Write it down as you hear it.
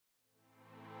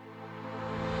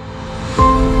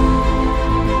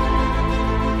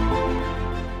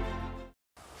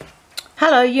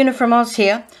Hello, Una from Oz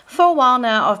here. For a while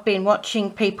now I've been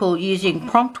watching people using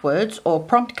prompt words or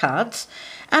prompt cards,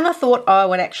 and I thought I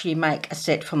would actually make a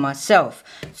set for myself.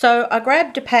 So I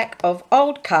grabbed a pack of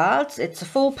old cards, it's a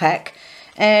full pack,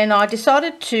 and I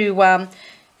decided to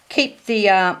keep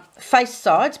the face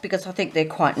sides because I think they're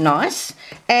quite nice,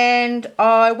 and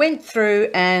I went through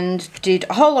and did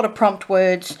a whole lot of prompt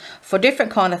words for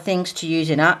different kind of things to use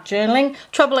in art journaling.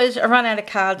 Trouble is I run out of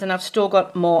cards and I've still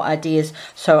got more ideas,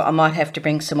 so I might have to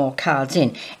bring some more cards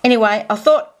in. Anyway, I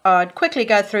thought I'd quickly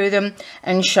go through them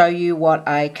and show you what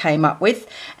I came up with,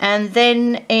 and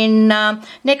then in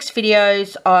next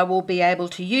videos I will be able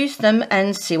to use them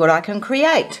and see what I can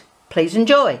create. Please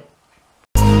enjoy.